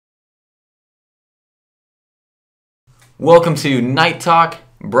Welcome to Night Talk,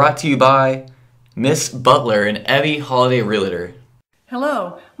 brought to you by Miss Butler and Ebby Holiday Realtor.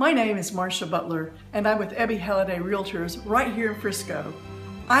 Hello, my name is Marcia Butler, and I'm with Ebby Holiday Realtors right here in Frisco.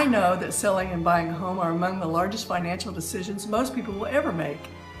 I know that selling and buying a home are among the largest financial decisions most people will ever make.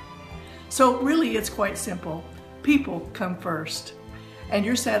 So really, it's quite simple. People come first, and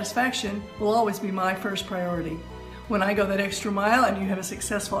your satisfaction will always be my first priority. When I go that extra mile and you have a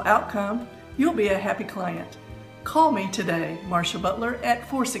successful outcome, you'll be a happy client. Call me today, Marcia Butler, at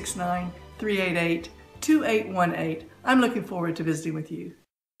 469-388-2818. I'm looking forward to visiting with you.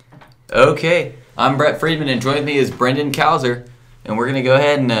 Okay, I'm Brett Friedman, and joining me is Brendan Kauser, and we're going to go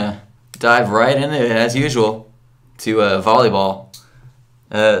ahead and dive right into it, as usual, to volleyball.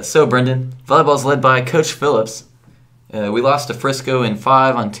 So, Brendan, volleyball is led by Coach Phillips. We lost to Frisco in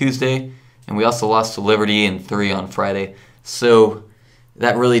 5 on Tuesday, and we also lost to Liberty in 3 on Friday. So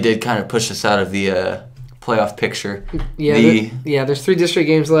that really did kind of push us out of the playoff picture. Yeah, there's 3 district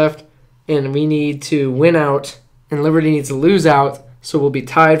games left, and we need to win out, and Liberty needs to lose out, so we'll be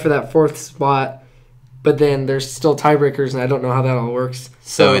tied for that 4th spot. But then there's still tiebreakers, and I don't know how that all works.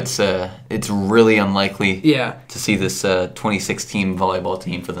 So it's really unlikely to see this 26-team volleyball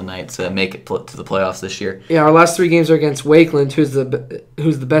team for the Knights make it to the playoffs this year. Yeah, our last 3 games are against Wakeland, who's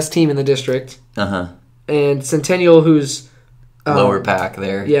the best team in the district. And Centennial, who's lower pack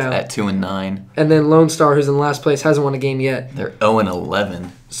there at 2-9. And then Lone Star, who's in last place, hasn't won a game yet. They're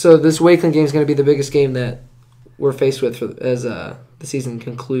 0-11. So this Wakeland game is going to be the biggest game that we're faced with as the season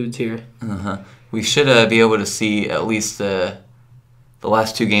concludes here. We should be able to see at least the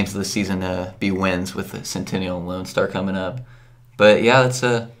last 2 games of the season be wins with Centennial and Lone Star coming up. But yeah, that's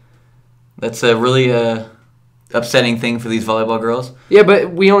a really upsetting thing for these volleyball girls. Yeah,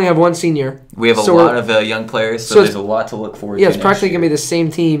 but we only have 1 senior. We have a lot of young players, so there's a lot to look forward to. Yeah, it's practically going to be the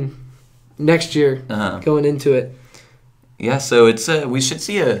same team next year going into it. Yeah, so we should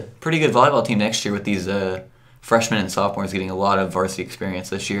see a pretty good volleyball team next year with these freshmen and sophomores getting a lot of varsity experience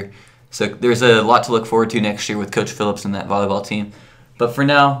this year. So there's a lot to look forward to next year with Coach Phillips and that volleyball team. But for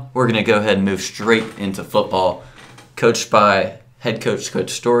now, we're going to go ahead and move straight into football, coached by head coach Coach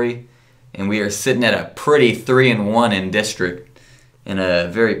Story. And we are sitting at a pretty 3-1 in district and a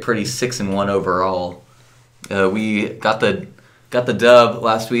very pretty 6-1 overall. We got the dub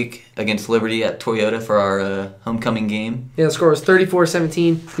last week against Liberty at Toyota for our homecoming game. Yeah, the score was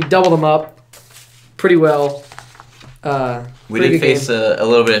 34-17. We doubled them up pretty well. We did face a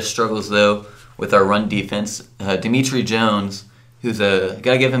little bit of struggles, though, with our run defense. Dimitri Jones, who's got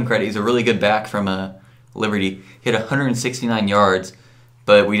to give him credit, he's a really good back from Liberty. He had 169 yards,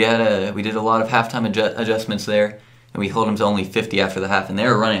 but we did a lot of halftime adjustments there, and we held them to only 50 after the half, and they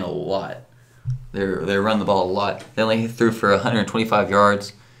were running a lot. They run the ball a lot. They only threw for 125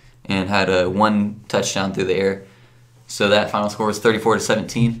 yards and had 1 touchdown through the air. So that final score was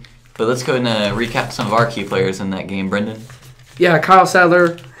 34-17. But let's go ahead and recap some of our key players in that game, Brendan. Yeah, Kyle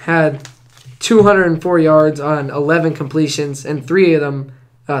Sadler had 204 yards on 11 completions, and 3 of them,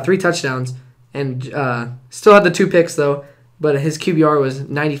 3 touchdowns, and still had the 2 picks, though, but his QBR was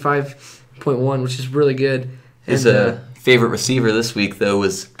 95.1, which is really good. His favorite receiver this week, though,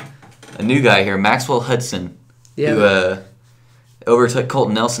 was a new guy here, Maxwell Hudson, who overtook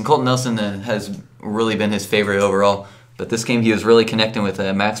Colton Nelson. Colton Nelson has really been his favorite overall. But this game, he was really connecting with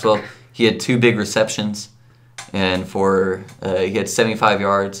Maxwell. He had 2 big receptions, and he had 75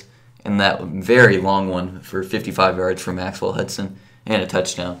 yards, and that very long one for 55 yards for Maxwell Hudson, and a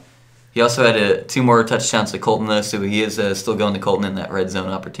touchdown. He also had 2 more touchdowns to Colton, though, so he is still going to Colton in that red zone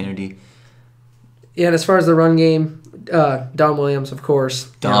opportunity. Yeah, and as far as the run game, Don Williams, of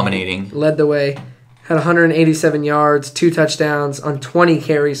course. Dominating. Led the way. Had 187 yards, 2 touchdowns on 20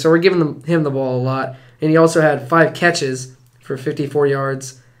 carries, so we're giving him the ball a lot. And he also had 5 catches for 54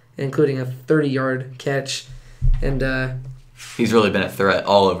 yards, including a 30-yard catch. And he's really been a threat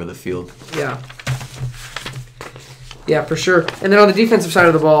all over the field. Yeah, for sure. And then on the defensive side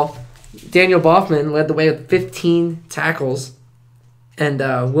of the ball, Daniel Boffman led the way with 15 tackles. And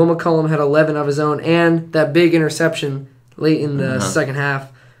Will McCullum had 11 of his own and that big interception late in the second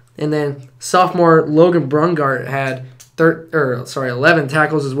half. And then sophomore Logan Brungart had 11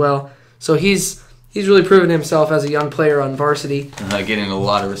 tackles as well. So he's really proven himself as a young player on varsity. Getting a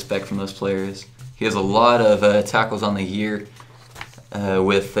lot of respect from those players. He has a lot of tackles on the year.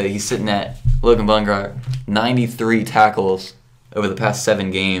 He's sitting at Logan Brungart, 93 tackles over the past 7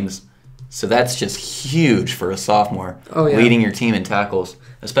 games. So that's just huge for a sophomore, leading your team in tackles,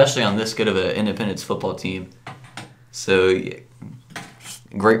 especially on this good of an Independence football team. So,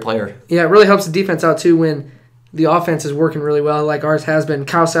 great player. Yeah, it really helps the defense out, too, when the offense is working really well like ours has been.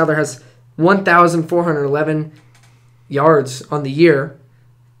 Kyle Sadler has 1,411 yards on the year.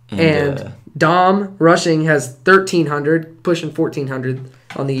 And Dom rushing has 1,300, pushing 1,400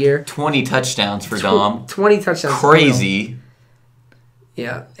 on the year. 20 touchdowns for Dom. 20 touchdowns. Crazy.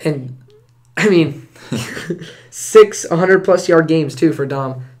 Yeah, and I mean, 6 100-plus yard games too for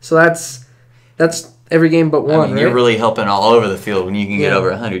Dom. So that's every game but one, right? You're really helping all over the field when you can get over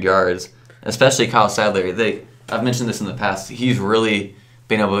 100 yards. Especially Kyle Sadler. I've mentioned this in the past. He's really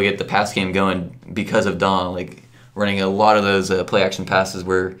been able to get the pass game going because of Dom. Like, running a lot of those play-action passes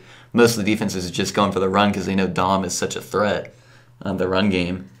where most of the defenses is just going for the run because they know Dom is such a threat on the run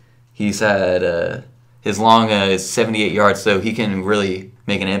game. He's had his long is 78 yards, so he can really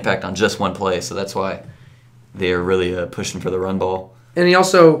make an impact on just one play. So that's why they're really pushing for the run ball. And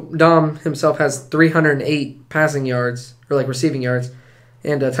Dom himself has 308 passing yards, or like receiving yards,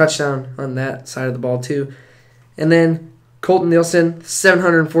 and a touchdown on that side of the ball too. And then Colton Nielsen,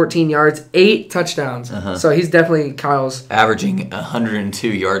 714 yards, 8 touchdowns. So he's definitely Kyle's. Averaging 102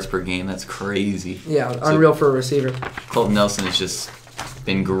 yards per game. That's crazy. Yeah, unreal for a receiver. Colton Nelson has just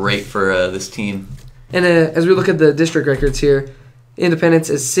been great for this team. And as we look at the district records here,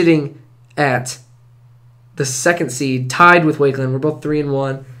 Independence is sitting at the 2nd seed, tied with Wakeland. We're both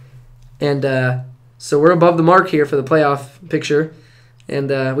 3-1. And so we're above the mark here for the playoff picture.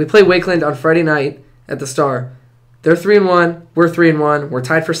 And we play Wakeland on Friday night at the Star. They're 3-1. We're 3-1. We're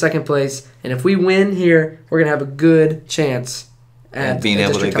tied for 2nd place. And if we win here, we're going to have a good chance at being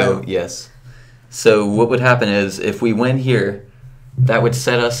able to go. Yes. So what would happen is if we win here, that would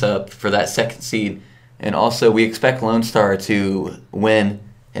set us up for that 2nd seed. And also we expect Lone Star to win,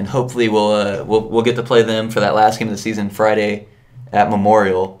 and hopefully we'll get to play them for that last game of the season Friday at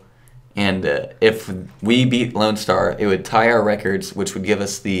Memorial. And if we beat Lone Star, it would tie our records, which would give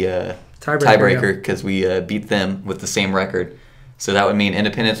us the tiebreaker because we beat them with the same record. So that would mean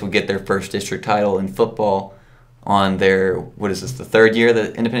Independence would get their first district title in football on their, the 3rd year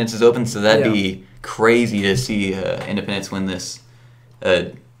that Independence is open. So that'd be crazy to see Independence win this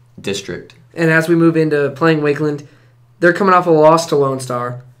district. And as we move into playing Wakeland, they're coming off a loss to Lone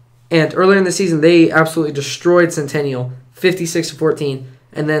Star. And earlier in the season, they absolutely destroyed Centennial, 56-14.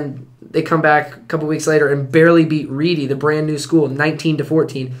 And then they come back a couple weeks later and barely beat Reedy, the brand new school,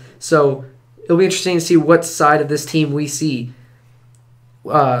 19-14. So it'll be interesting to see what side of this team we see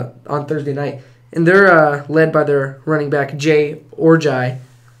on Thursday night. And they're led by their running back, Jay Orjai,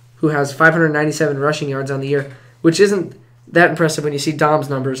 who has 597 rushing yards on the year, which isn't that impressive when you see Dom's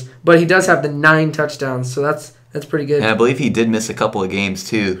numbers. But he does have the 9 touchdowns, so that's pretty good. And I believe he did miss a couple of games,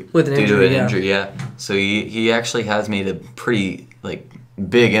 too, with an injury, to an injury. Yeah. So he actually has made a pretty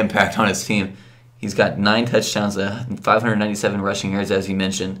big impact on his team. He's got 9 touchdowns, 597 rushing yards, as you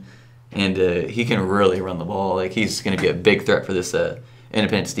mentioned, and he can really run the ball. He's going to be a big threat for this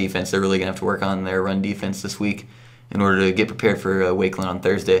Independence defense. They're really going to have to work on their run defense this week in order to get prepared for Wakeland on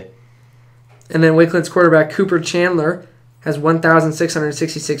Thursday. And then Wakeland's quarterback, Cooper Chandler, has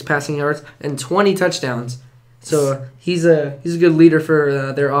 1,666 passing yards and 20 touchdowns. So he's a good leader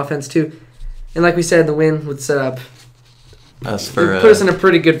for their offense, too. And like we said, the win would set up put us in a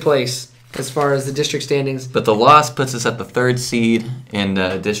pretty good place as far as the district standings. But the loss puts us at the 3rd seed in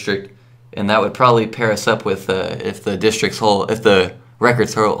district, and that would probably pair us up with if the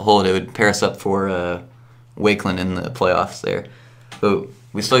records hold, it would pair us up for Wakeland in the playoffs there. But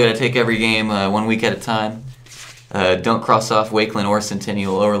we still got to take every game 1 week at a time. Don't cross off Wakeland or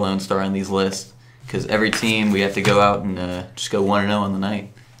Centennial or Lone Star on these lists, because every team we have to go out and just go 1-0 on the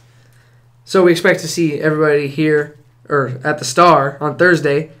night. So we expect to see everybody here or at the Star on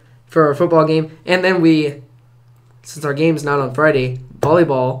Thursday for our football game. And then since our game's not on Friday,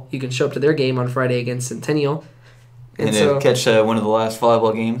 volleyball, you can show up to their game on Friday against Centennial. And so, catch one of the last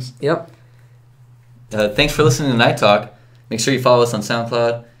volleyball games. Yep. Thanks for listening to Night Talk. Make sure you follow us on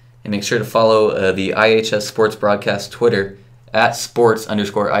SoundCloud, and make sure to follow the IHS Sports Broadcast Twitter at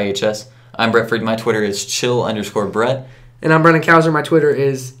sports_IHS. I'm Brett Freed. My Twitter is chill_Brett. And I'm Brennan Kauser. My Twitter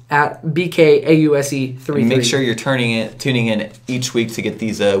is at BKAUSE33. Make sure you're tuning in each week to get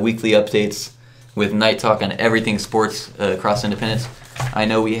these weekly updates with Night Talk on everything sports across Independence. I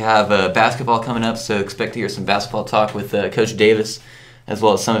know we have basketball coming up, so expect to hear some basketball talk with Coach Davis, as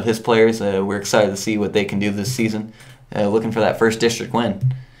well as some of his players. We're excited to see what they can do this season, looking for that first district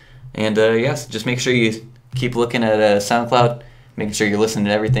win. And yes, just make sure you keep looking at SoundCloud, making sure you're listening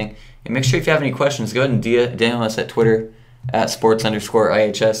to everything. And make sure if you have any questions, go ahead and DM us at Twitter at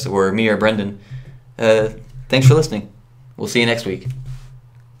sports_IHS or me or Brendan. Thanks for listening. We'll see you next week.